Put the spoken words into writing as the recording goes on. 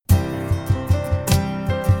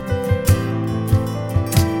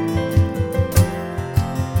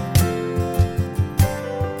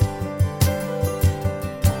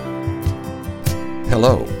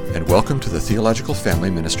Hello, and welcome to the Theological Family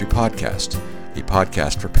Ministry Podcast, a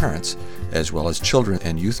podcast for parents as well as children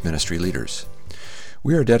and youth ministry leaders.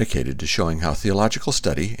 We are dedicated to showing how theological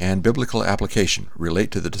study and biblical application relate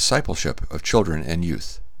to the discipleship of children and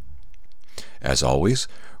youth. As always,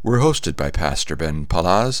 we're hosted by Pastor Ben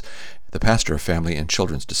Palaz, the pastor of family and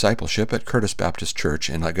children's discipleship at Curtis Baptist Church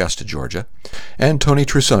in Augusta, Georgia, and Tony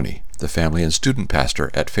Trusoni, the family and student pastor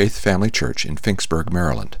at Faith Family Church in Finksburg,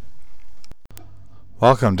 Maryland.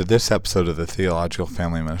 Welcome to this episode of the Theological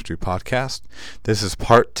Family Ministry Podcast. This is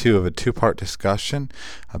part 2 of a 2-part discussion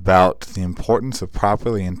about the importance of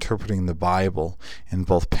properly interpreting the Bible in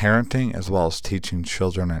both parenting as well as teaching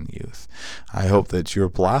children and youth. I hope that you're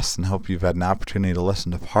blessed and hope you've had an opportunity to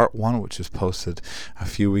listen to part 1, which was posted a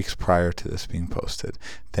few weeks prior to this being posted.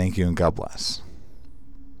 Thank you and God bless.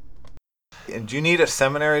 Do you need a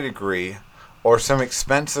seminary degree or some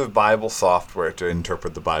expensive Bible software to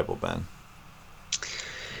interpret the Bible, Ben?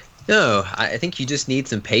 No, I think you just need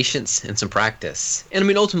some patience and some practice. And I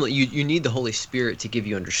mean, ultimately, you need the Holy Spirit to give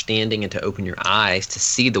you understanding and to open your eyes to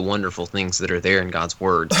see the wonderful things that are there in God's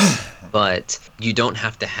Word. But you don't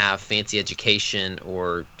have to have fancy education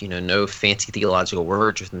or, no fancy theological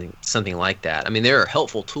words or something like that. I mean, there are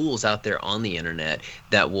helpful tools out there on the internet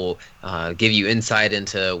that will give you insight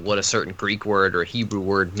into what a certain Greek word or Hebrew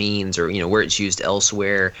word means or, where it's used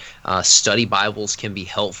elsewhere. Study Bibles can be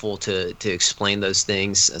helpful to explain those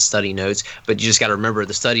things. Study notes, but you just got to remember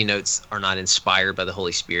the study notes are not inspired by the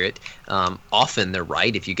Holy Spirit. Often they're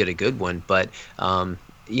right if you get a good one, but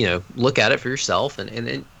look at it for yourself.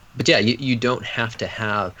 But yeah, you don't have to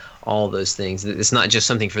have all those things. It's not just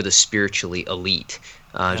something for the spiritually elite.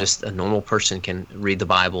 Just a normal person can read the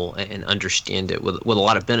Bible and understand it with a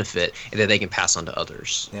lot of benefit, and that they can pass on to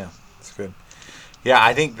others. Yeah, that's good. Yeah,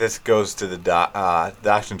 I think this goes to the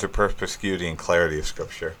doctrines of perspicuity and clarity of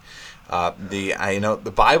Scripture.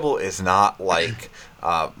 The Bible is not like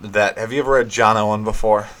that. Have you ever read John Owen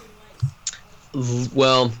before?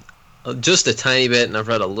 Well, just a tiny bit, and I've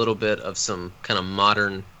read a little bit of some kind of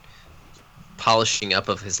modern polishing up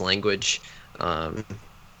of his language. John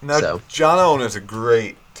Owen is a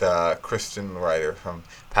great Christian writer from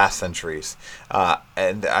past centuries,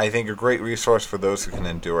 and I think a great resource for those who can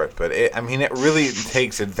endure it. But it really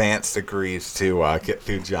takes advanced degrees to get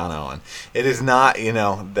through John Owen. It is not,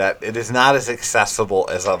 that it is not as accessible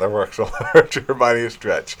as other works of literature by any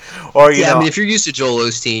stretch. Or if you're used to Joel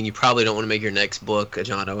Osteen, you probably don't want to make your next book a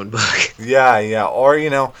John Owen book. Yeah,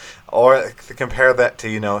 or to compare that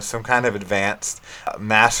to, some kind of advanced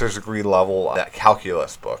master's degree level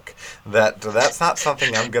calculus book. That's not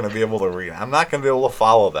something I'm going to be able to read. I'm not going to be able to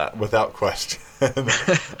follow that without question.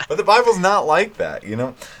 But the Bible's not like that,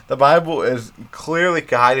 The Bible is clearly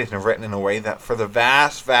guided and written in a way that for the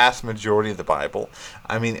vast, vast majority of the Bible,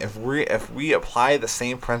 if we apply the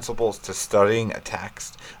same principles to studying a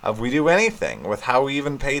text, if we do anything with how we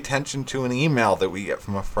even pay attention to an email that we get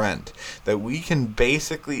from a friend, that we can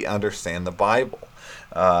basically understand the Bible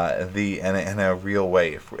in a real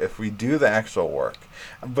way if we do the actual work.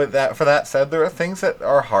 But that said, there are things that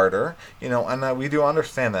are harder, and we do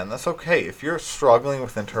understand that, and that's okay. If you're struggling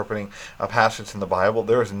with interpreting a passage in the Bible,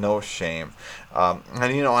 there is no shame. And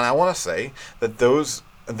I want to say that those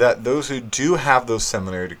who do have those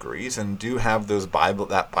seminary degrees and do have those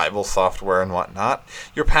Bible software and whatnot,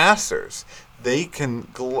 your pastors, they can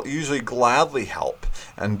usually gladly help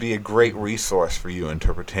and be a great resource for you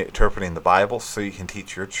interpreting the Bible, so you can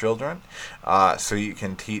teach your children, so you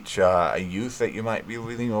can teach a youth that you might be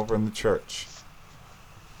leading over in the church.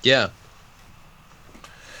 Yeah.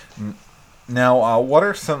 Now, what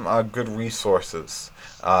are some good resources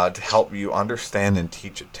to help you understand and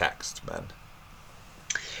teach a text, Ben?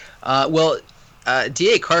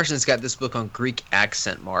 D.A. Carson's got this book on Greek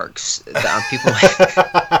accent marks. People.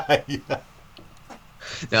 Yeah.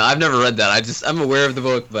 No, I've never read that. I'm aware of the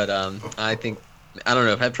book, but I don't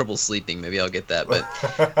know. If I have trouble sleeping, maybe I'll get that.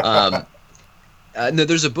 But no,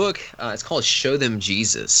 there's a book. It's called Show Them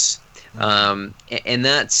Jesus, and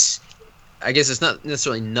that's, I guess it's not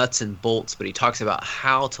necessarily nuts and bolts, but he talks about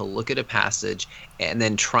how to look at a passage and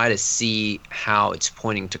then try to see how it's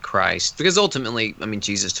pointing to Christ. Because ultimately,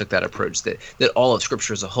 Jesus took that approach that all of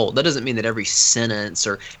Scripture as a whole. That doesn't mean that every sentence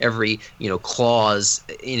or every clause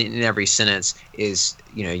in every sentence is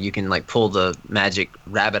you can pull the magic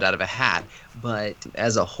rabbit out of a hat. But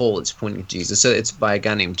as a whole, it's pointing to Jesus. So it's by a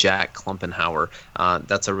guy named Jack Klumpenhauer.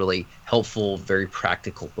 That's a really helpful, very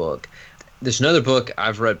practical book. There's another book,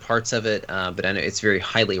 I've read parts of it, but I know it's very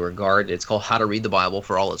highly regarded. It's called How to Read the Bible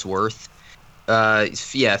for All It's Worth. I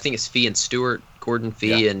think it's Fee and Stewart, Gordon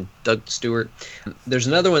Fee and Doug Stewart. There's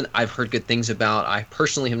another one I've heard good things about. I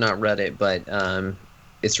personally have not read it, but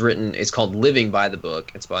It's called Living by the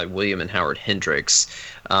Book. It's by William and Howard Hendricks,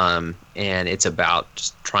 and it's about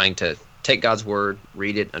just trying to take God's word,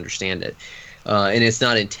 read it, understand it. And it's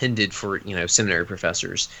not intended for seminary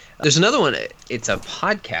professors. There's another one. It's a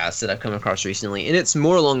podcast that I've come across recently, and it's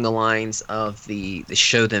more along the lines of the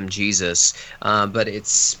Show Them Jesus, but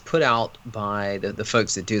it's put out by the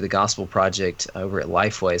folks that do the Gospel Project over at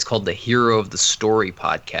Lifeway. It's called the Hero of the Story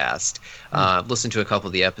podcast. I've listened to a couple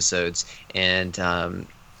of the episodes, and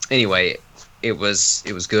anyway, it was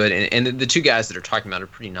good, and the two guys that are talking about it are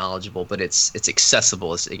pretty knowledgeable, but it's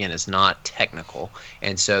accessible. It's not technical,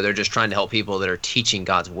 and so they're just trying to help people that are teaching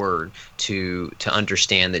God's word to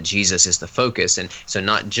understand that Jesus is the focus, and so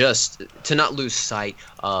not lose sight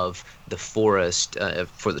of the forest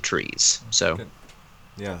for the trees. So,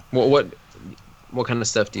 yeah, what kind of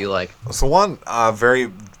stuff do you like? So one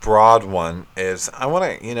very broad one is I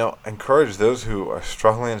want to encourage those who are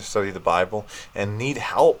struggling to study the Bible and need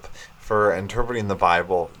help for interpreting the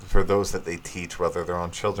Bible for those that they teach, whether they're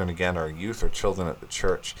on children again or youth or children at the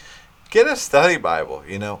church. Get a study Bible,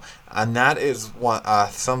 and that is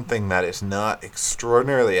something that is not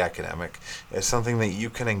extraordinarily academic. It's something that you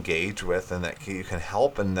can engage with and that you can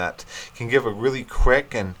help and that can give a really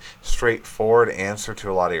quick and straightforward answer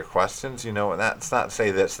to a lot of your questions. And that's not to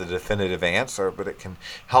say that's the definitive answer, but it can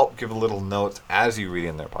help give a little notes as you read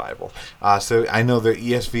in their Bible. So I know the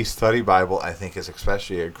ESV Study Bible, I think, is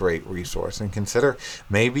especially a great resource. And consider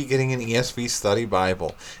maybe getting an ESV Study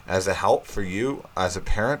Bible as a help for you as a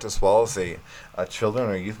parent as well as a children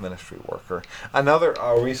or youth ministry worker. Another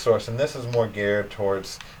resource, and this is more geared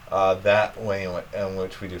towards that way in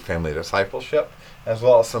which we do family discipleship, as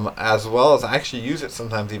well as I actually use it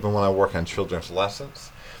sometimes even when I work on children's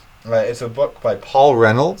lessons. It's a book by Paul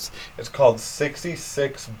Reynolds. It's called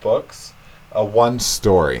 66 Books, One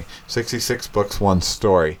Story. 66 Books, One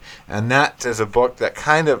Story. And that is a book that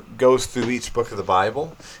kind of goes through each book of the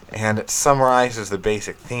Bible, and it summarizes the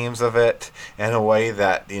basic themes of it in a way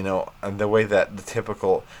that, the way that the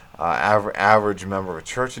typical average member of a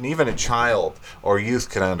church and even a child or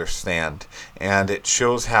youth can understand. And it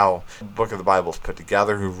shows how the book of the Bible is put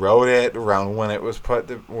together, who wrote it, around when it was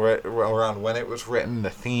written, the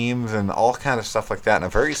themes, and all kind of stuff like that in a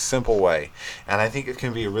very simple way. And I think it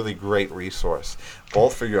can be a really great resource,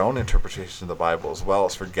 both for your own interpretation of the Bible as well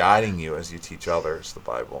as for guiding you as you teach others the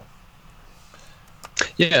Bible.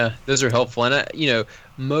 Yeah, those are helpful. And,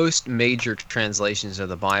 most major translations of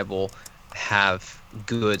the Bible have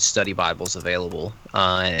good study Bibles available.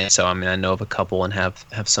 And so, I know of a couple and have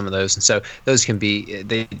some of those. And so those can be,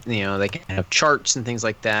 they can have charts and things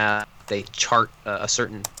like that. They chart a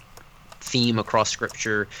certain theme across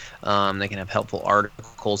Scripture. They can have helpful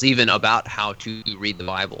articles, even about how to read the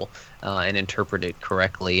Bible and interpret it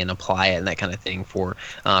correctly and apply it and that kind of thing for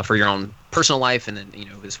your own personal life and then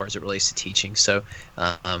as far as it relates to teaching. So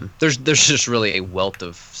there's just really a wealth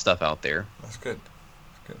of stuff out there. That's good.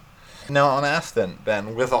 Now, I want to ask then,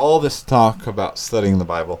 Ben, with all this talk about studying the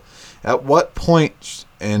Bible, at what point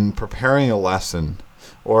in preparing a lesson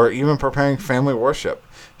or even preparing family worship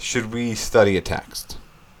should we study a text?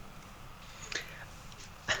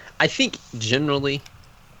 I think generally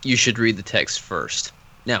you should read the text first.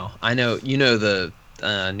 Now, I know the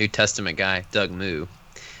New Testament guy, Doug Moo.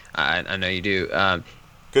 I know you do.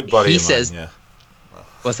 Good buddy of mine, says, yeah.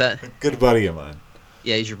 What's that? Good buddy of mine.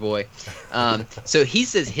 Yeah, he's your boy. So he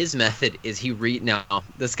says his method is now,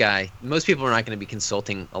 this guy, most people are not going to be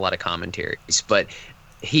consulting a lot of commentaries, but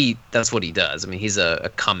that's what he does. He's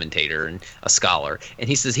a commentator and a scholar, and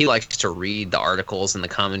he says he likes to read the articles and the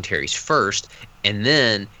commentaries first, and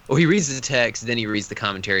then, he reads the text, then he reads the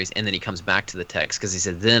commentaries, and then he comes back to the text, because he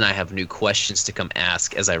said, then I have new questions to come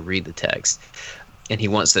ask as I read the text. And he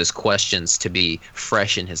wants those questions to be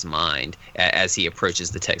fresh in his mind as he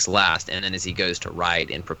approaches the text last. And then as he goes to write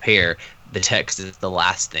and prepare, the text is the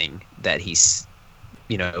last thing that he's,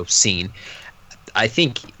 seen. I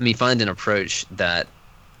think, find an approach that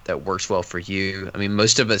works well for you.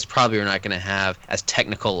 Most of us probably are not going to have as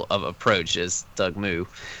technical of approach as Doug Moo.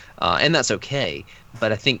 And that's okay.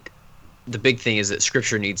 But I think the big thing is that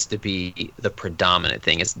Scripture needs to be the predominant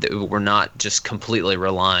thing. It's that we're not just completely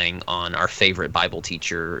relying on our favorite Bible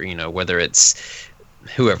teacher, whether it's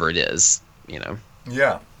whoever it is,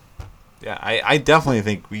 Yeah. Yeah, I definitely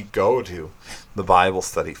think we go to the Bible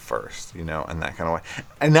study first, in that kind of way.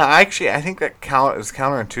 And now, actually, I think that is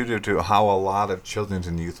counterintuitive to how a lot of children's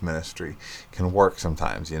and youth ministry can work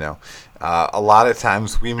sometimes, A lot of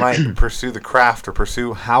times we might pursue the craft or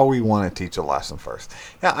pursue how we want to teach a lesson first.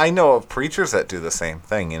 Yeah, I know of preachers that do the same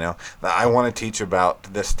thing, that I want to teach about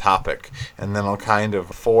this topic, and then I'll kind of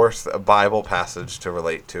force a Bible passage to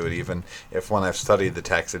relate to it, even if when I've studied the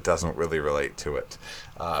text it doesn't really relate to it.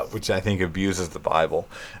 Which I think abuses the Bible.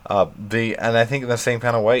 And I think in the same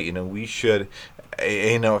kind of way, we should,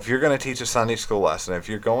 if you're going to teach a Sunday school lesson, if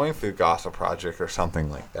you're going through Gospel Project or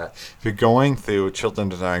something like that, if you're going through Children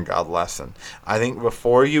Desiring God lesson, I think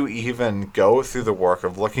before you even go through the work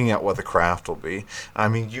of looking at what the craft will be,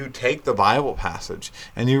 you take the Bible passage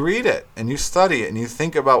and you read it and you study it and you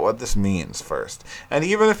think about what this means first. And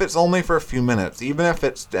even if it's only for a few minutes, even if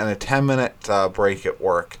it's in a 10-minute break at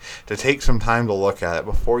work, to take some time to look at it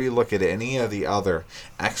before you look at any of the other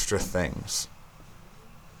extra things.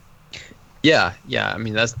 Yeah.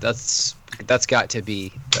 That's got to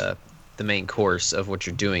be the main course of what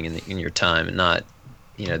you're doing in your time, and not,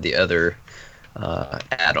 the other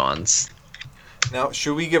add-ons. Now,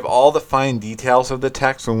 should we give all the fine details of the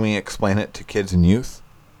text when we explain it to kids and youth?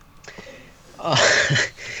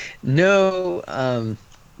 No.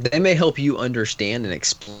 They may help you understand and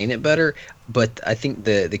explain it better, but I think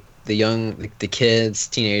the kids,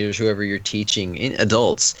 teenagers, whoever you're teaching,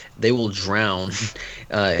 adults, they will drown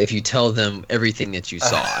if you tell them everything that you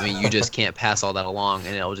saw. You just can't pass all that along,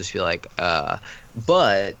 and it'll just be like,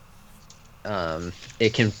 but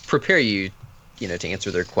it can prepare you, to answer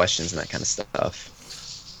their questions and that kind of stuff.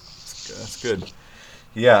 That's good.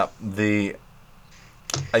 Yeah,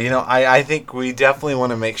 I think we definitely want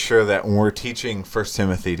to make sure that when we're teaching 1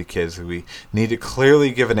 Timothy to kids, we need to clearly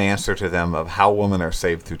give an answer to them of how women are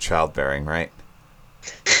saved through childbearing, right?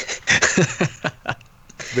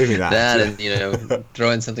 Maybe not. That, and, throw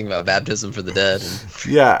in something about baptism for the dead.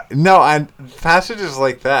 Yeah. No, and passages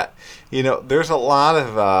like that, there's a lot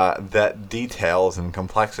of that details and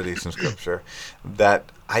complexities in Scripture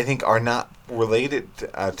that I think are not related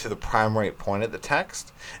to the primary point of the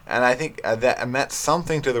text, and I think that meant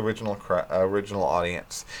something to the original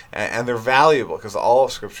audience, and they're valuable because all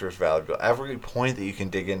of Scripture is valuable. Every point that you can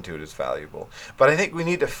dig into it is valuable. But I think we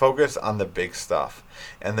need to focus on the big stuff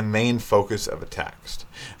and the main focus of a text,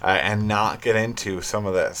 and not get into some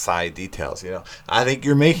of the side details. I think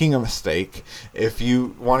you're making a mistake if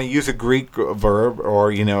you want to use a Greek verb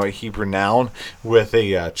or a Hebrew noun with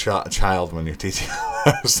a child when you're teaching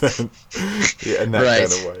a lesson. Yeah, in that right.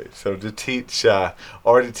 kind of way. So to teach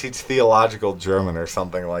theological German or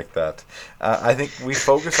something like that, I think we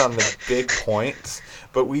focus on the big points,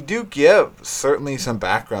 but we do give certainly some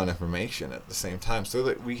background information at the same time, so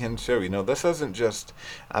that we can show, this isn't just,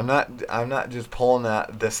 I'm not just pulling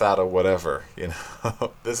this out of whatever,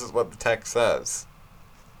 this is what the text says.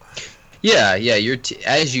 Yeah.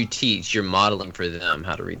 As you teach, you're modeling for them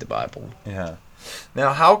how to read the Bible. Yeah.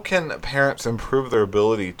 Now, how can parents improve their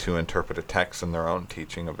ability to interpret a text in their own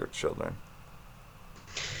teaching of their children?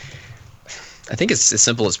 I think it's as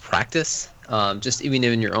simple as practice. Just even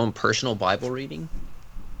in your own personal Bible reading,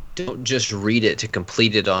 don't just read it to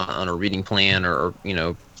complete it on a reading plan or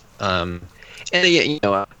I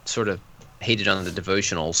sort of hated on the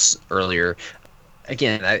devotionals earlier.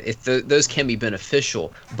 Again, those can be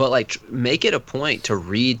beneficial, but make it a point to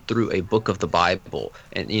read through a book of the Bible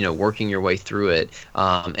and working your way through it,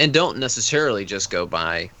 and don't necessarily just go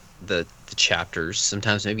by the chapters.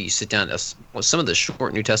 Sometimes maybe you sit down. Some of the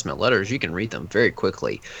short New Testament letters, you can read them very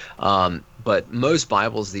quickly, but most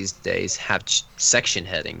Bibles these days have section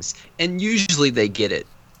headings, and usually they get it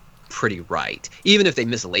pretty right, even if they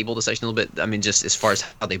mislabel the section a little bit. Just as far as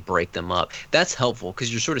how they break them up, that's helpful,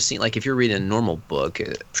 because you're sort of seeing, if you're reading a normal book,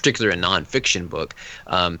 particularly a nonfiction book,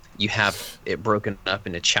 you have it broken up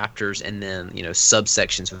into chapters and then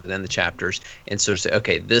subsections within the chapters, and sort of say,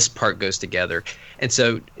 okay, this part goes together. And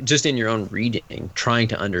so just in your own reading, trying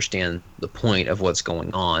to understand the point of what's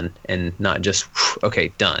going on, and not just okay,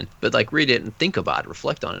 done, but read it and think about it,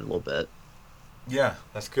 reflect on it a little bit. Yeah,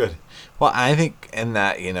 that's good. Well, I think in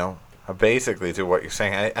that, basically to what you're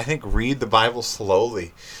saying, I think read the Bible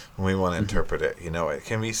slowly when we want to interpret it. It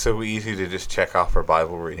can be so easy to just check off our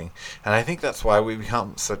Bible reading. And I think that's why we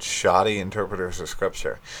become such shoddy interpreters of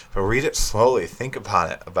Scripture. But read it slowly, think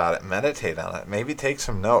about it, meditate on it, maybe take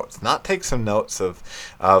some notes. Not take some notes of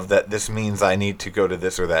that this means I need to go to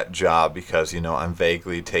this or that job because, I'm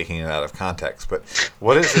vaguely taking it out of context. But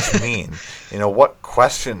what does this mean? What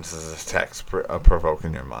questions does this text provoke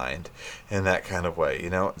in your mind? In that kind of way,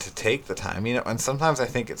 to take the time, and sometimes I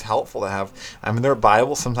think it's helpful to have, there are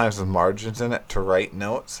Bibles sometimes sometimes with margins in it to write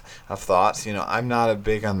notes of thoughts. I'm not a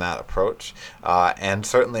big on that approach, and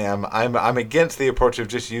certainly I'm against the approach of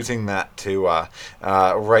just using that to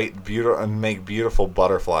write beautiful and make beautiful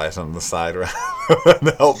butterflies on the side rather than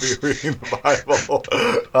help you reading the Bible.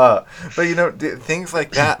 But things like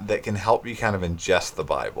that can help you kind of ingest the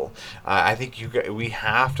Bible. I think we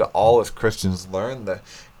have to all as Christians learn the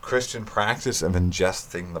Christian practice of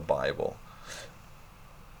ingesting the Bible.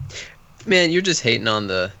 Man, you're just hating on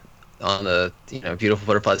the beautiful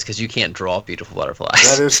butterflies because you can't draw beautiful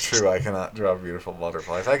butterflies. That is true. I cannot draw beautiful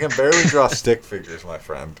butterflies. I can barely draw stick figures, my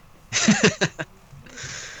friend.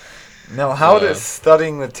 Now, how does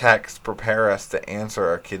studying the text prepare us to answer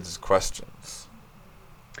our kids' questions?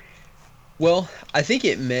 Well, I think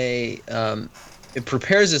it may. It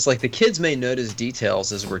prepares us, like the kids may notice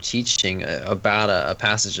details as we're teaching about a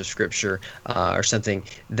passage of Scripture or something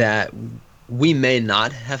that we may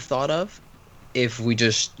not have thought of if we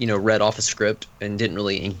just read off a script and didn't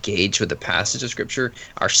really engage with the passage of Scripture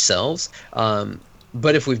ourselves.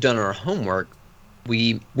 But if we've done our homework,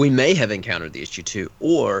 we may have encountered the issue too,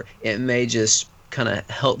 or it may just kind of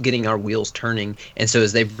help getting our wheels turning. And so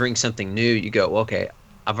as they bring something new, you go, okay,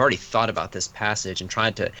 I've already thought about this passage and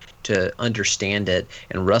tried to understand it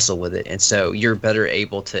and wrestle with it, and so you're better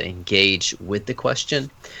able to engage with the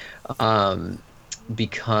question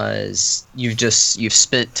because you've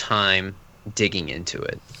spent time digging into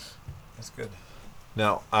it. That's good.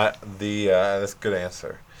 No, that's a good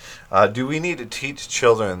answer. Do we need to teach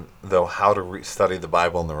children though how to study the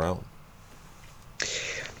Bible on their own?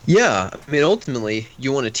 Yeah, I mean, ultimately,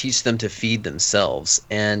 you want to teach them to feed themselves,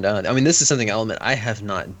 and this is something I'll admit I have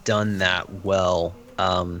not done that well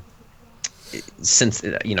since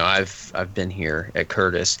I've been here at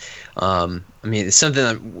Curtis. It's something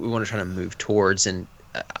that we want to try to move towards, and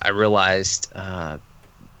I realized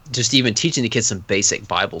just even teaching the kids some basic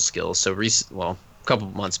Bible skills. So a couple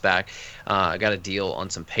of months back, I got a deal on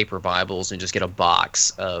some paper Bibles and just get a box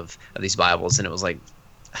of these Bibles, and it was like,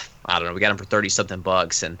 I don't know, we got them for $30-something,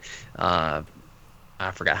 and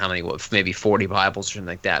I forgot how many, maybe 40 Bibles or something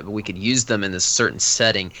like that, but we could use them in this certain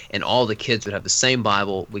setting, and all the kids would have the same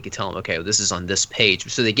Bible. We could tell them, okay, well, this is on this page,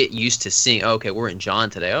 so they get used to seeing, okay, we're in John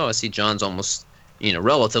today. Oh, I see John's almost,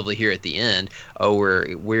 relatively here at the end. Oh,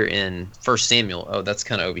 we're in 1 Samuel. Oh, that's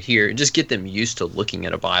kind of over here. And just get them used to looking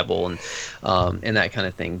at a Bible and that kind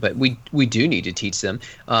of thing. But we do need to teach them,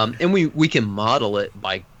 and we can model it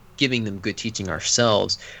by giving them good teaching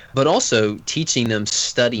ourselves, but also teaching them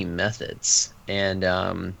study methods and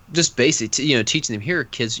just basic, teaching them, here,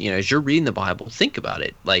 kids, as you're reading the Bible, think about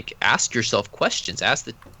it. Like, ask yourself questions, ask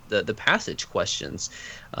the passage questions.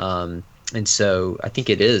 And so I think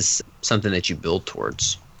it is something that you build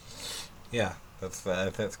towards. Yeah,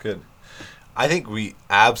 that's good. I think we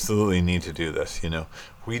absolutely need to do this.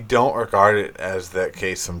 We don't regard it as that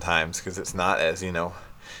case sometimes because it's not as,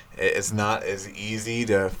 it's not as easy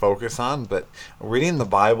to focus on, but reading the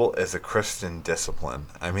Bible is a Christian discipline.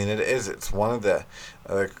 I mean, it is. It's one of the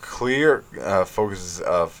clear focuses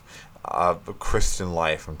of Christian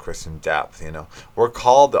life and Christian depth. We're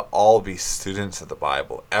called to all be students of the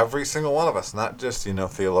Bible. Every single one of us, not just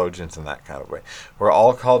theologians in that kind of way. We're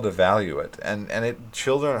all called to value it, and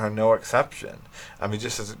children are no exception. I mean,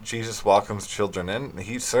 just as Jesus welcomes children in,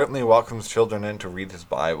 he certainly welcomes children in to read his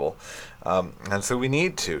Bible. And so we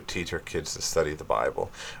need to teach our kids to study the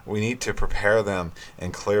Bible. We need to prepare them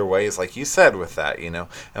in clear ways, like you said with that,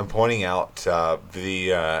 and pointing out this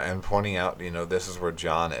is where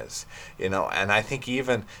John is, and I think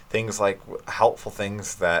even things like helpful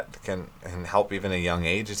things that can help even a young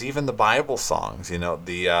age is even the Bible songs,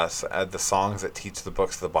 the songs that teach the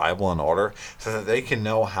books of the Bible in order, so that they can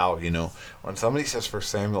know how, when somebody says 1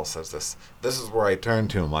 Samuel says this is where I turn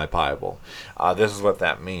to in my Bible. This is what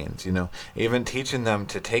that means, Even teaching them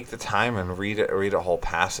to take the time and read a whole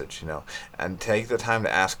passage, and take the time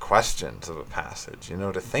to ask questions of a passage,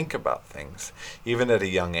 to think about things, even at a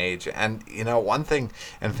young age. And, one thing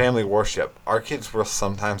in family worship, our kids will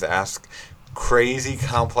sometimes ask crazy,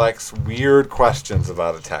 complex, weird questions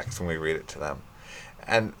about a text when we read it to them.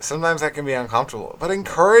 And sometimes that can be uncomfortable, but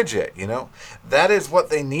encourage it, That is what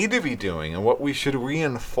they need to be doing, and what we should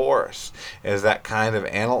reinforce is that kind of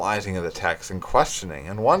analyzing of the text and questioning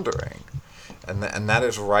and wondering. And that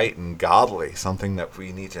is right and godly, something that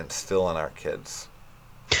we need to instill in our kids.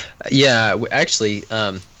 Yeah, actually,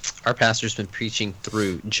 our pastor's been preaching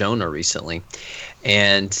through Jonah recently,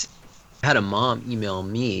 and I had a mom email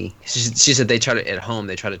me. She said they try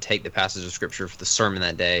to take the passage of Scripture for the sermon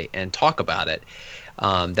that day and talk about it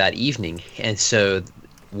that evening. And so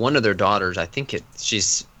one of their daughters,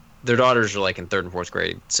 their daughters are like in 3rd and 4th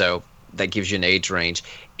grade, so that gives you an age range.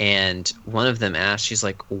 And one of them asked, she's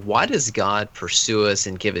like, why does God pursue us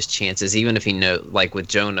and give us chances, even if he know, like with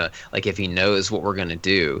Jonah, like if he knows what we're going to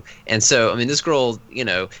do? And so, I mean, this girl,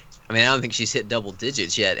 I mean, I don't think she's hit double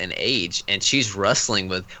digits yet in age, and she's wrestling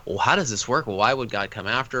with, well, how does this work? Well, why would God come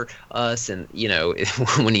after us? And,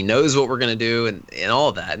 when he knows what we're going to do and all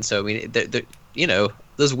of that. And so, I mean,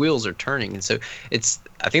 those wheels are turning. And so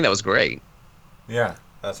I think that was great. Yeah,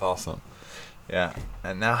 that's awesome. Yeah.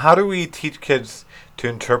 And now, how do we teach kids to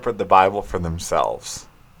interpret the Bible for themselves?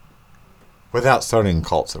 Without starting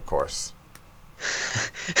cults, of course.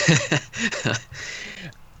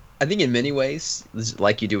 I think in many ways,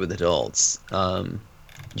 like you do with adults,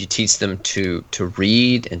 you teach them to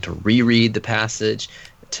read and to reread the passage,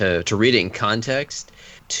 to read it in context,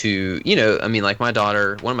 I mean, like one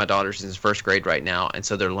of my daughters is in first grade right now, and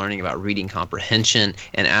so they're learning about reading comprehension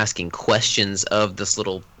and asking questions of this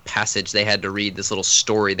little passage they had to read, this little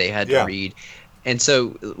story they had to read. And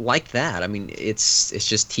so like that, I mean, it's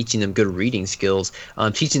just teaching them good reading skills,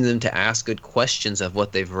 teaching them to ask good questions of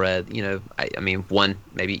what they've read. I mean, one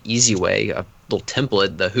maybe easy way, a little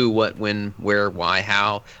template, the who, what, when, where, why,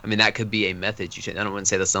 how. I mean, that could be a method. I don't want to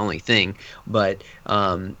say that's the only thing, but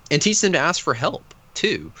and teach them to ask for help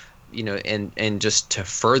too, and just to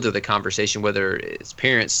further the conversation, whether it's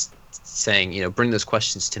parents saying, bring those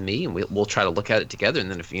questions to me and we'll try to look at it together. And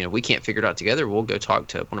then if, we can't figure it out together, we'll go talk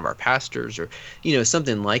to one of our pastors or,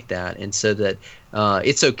 something like that. And so that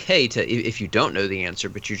it's okay to, if you don't know the answer,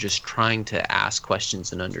 but you're just trying to ask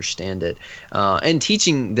questions and understand it. And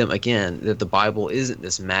teaching them, again, that the Bible isn't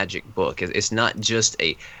this magic book. It's not just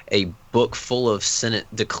a book full of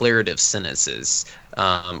declarative sentences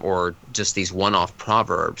or just these one-off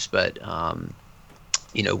proverbs, but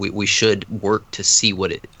we should work to see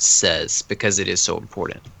what it says because it is so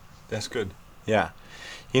important. That's good. Yeah.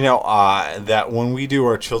 That when we do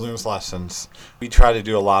our children's lessons, we try to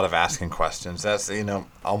do a lot of asking questions. That's,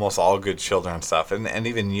 almost all good children stuff, and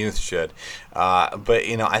even youth should. But,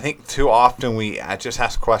 I think too often we just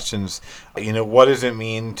ask questions, what does it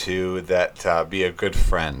mean to be a good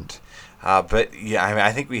friend? But yeah, I mean,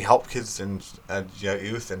 I think we help kids and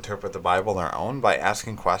youth interpret the Bible on their own by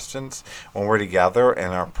asking questions when we're together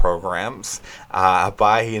in our programs,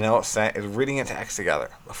 by reading a text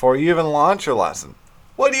together before you even launch your lesson.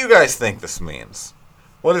 What do you guys think this means?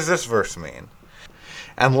 What does this verse mean?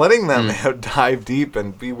 And letting them dive deep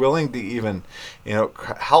and be willing to even,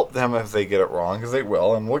 help them if they get it wrong, because they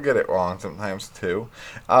will, and we'll get it wrong sometimes too.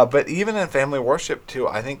 But even in family worship too,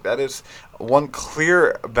 I think that is one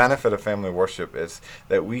clear benefit of family worship is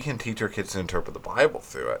that we can teach our kids to interpret the Bible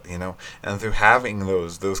through it, and through having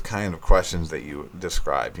those kind of questions that you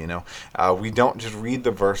described. We don't just read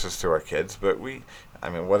the verses to our kids, but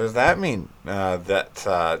what does that mean?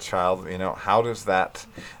 Child, how does that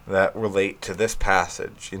relate to this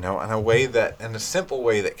passage? In a simple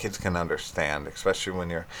way that kids can understand, especially when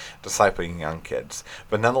you're discipling young kids.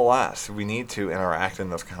 But nonetheless, we need to interact in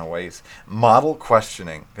those kind of ways. Model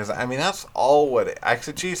questioning, because that's all what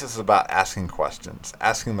exegesis is about: asking questions,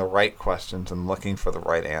 asking the right questions, and looking for the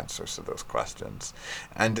right answers to those questions,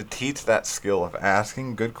 and to teach that skill of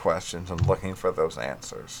asking good questions and looking for those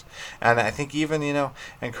answers. And I think even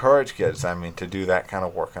encourage kids, to do that kind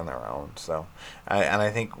of work on their own. So, I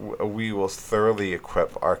think we will thoroughly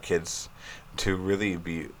equip our kids to really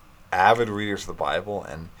be avid readers of the Bible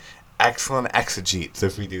and excellent exegetes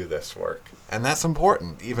if we do this work. And that's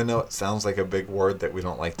important, even though it sounds like a big word that we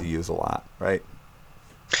don't like to use a lot, right?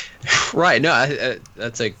 Right. No,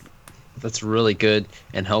 that's really good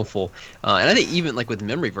and helpful. And I think even like with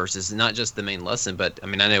memory verses, not just the main lesson, but I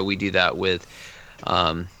know we do that with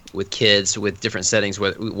kids with different settings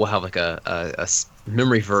where we'll have like a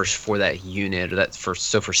memory verse for that unit, or for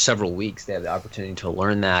several weeks they have the opportunity to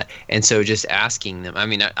learn that. And so just asking them,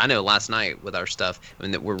 I know last night with our stuff,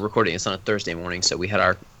 that we're recording this on a Thursday morning, so we had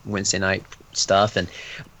our Wednesday night stuff, and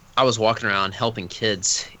I was walking around helping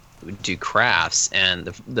kids do crafts, and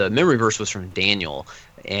the memory verse was from Daniel,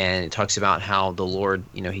 and it talks about how the Lord,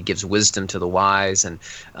 he gives wisdom to the wise, and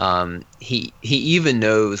he even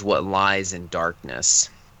knows what lies in darkness.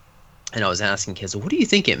 And I was asking kids, what do you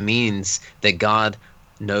think it means that God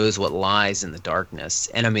knows what lies in the darkness?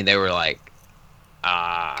 And they were like,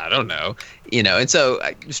 I don't know, and so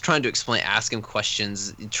I was trying to explain, ask them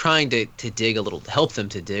questions, trying to dig a little, help them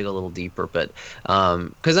to dig a little deeper. But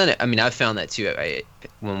because I've found that too.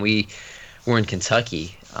 When we were in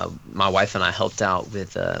Kentucky, my wife and I helped out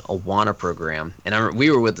with a Awana program, and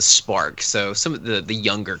we were with the Spark, so some of the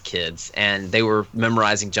younger kids, and they were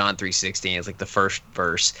memorizing John 3:16. It's like the first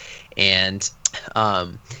verse, and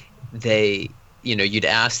they you'd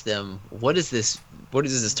ask them, what is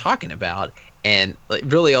this talking about? And like,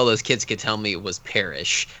 really all those kids could tell me was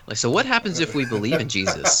perish. Like, so what happens if we believe in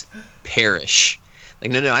Jesus? Perish.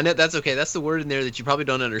 Like, no, I know that's okay. That's the word in there that you probably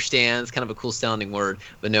don't understand. It's kind of a cool sounding word,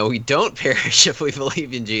 but no, we don't perish if we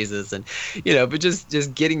believe in Jesus. And, but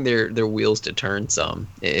just getting their wheels to turn some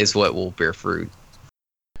is what will bear fruit.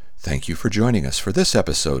 Thank you for joining us for this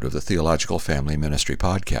episode of the Theological Family Ministry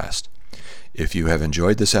Podcast. If you have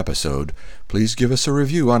enjoyed this episode, please give us a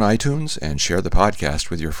review on iTunes and share the podcast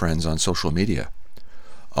with your friends on social media.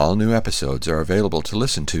 All new episodes are available to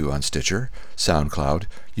listen to on Stitcher, SoundCloud,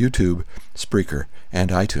 YouTube, Spreaker, and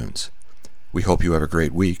iTunes. We hope you have a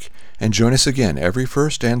great week, and join us again every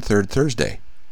first and third Thursday.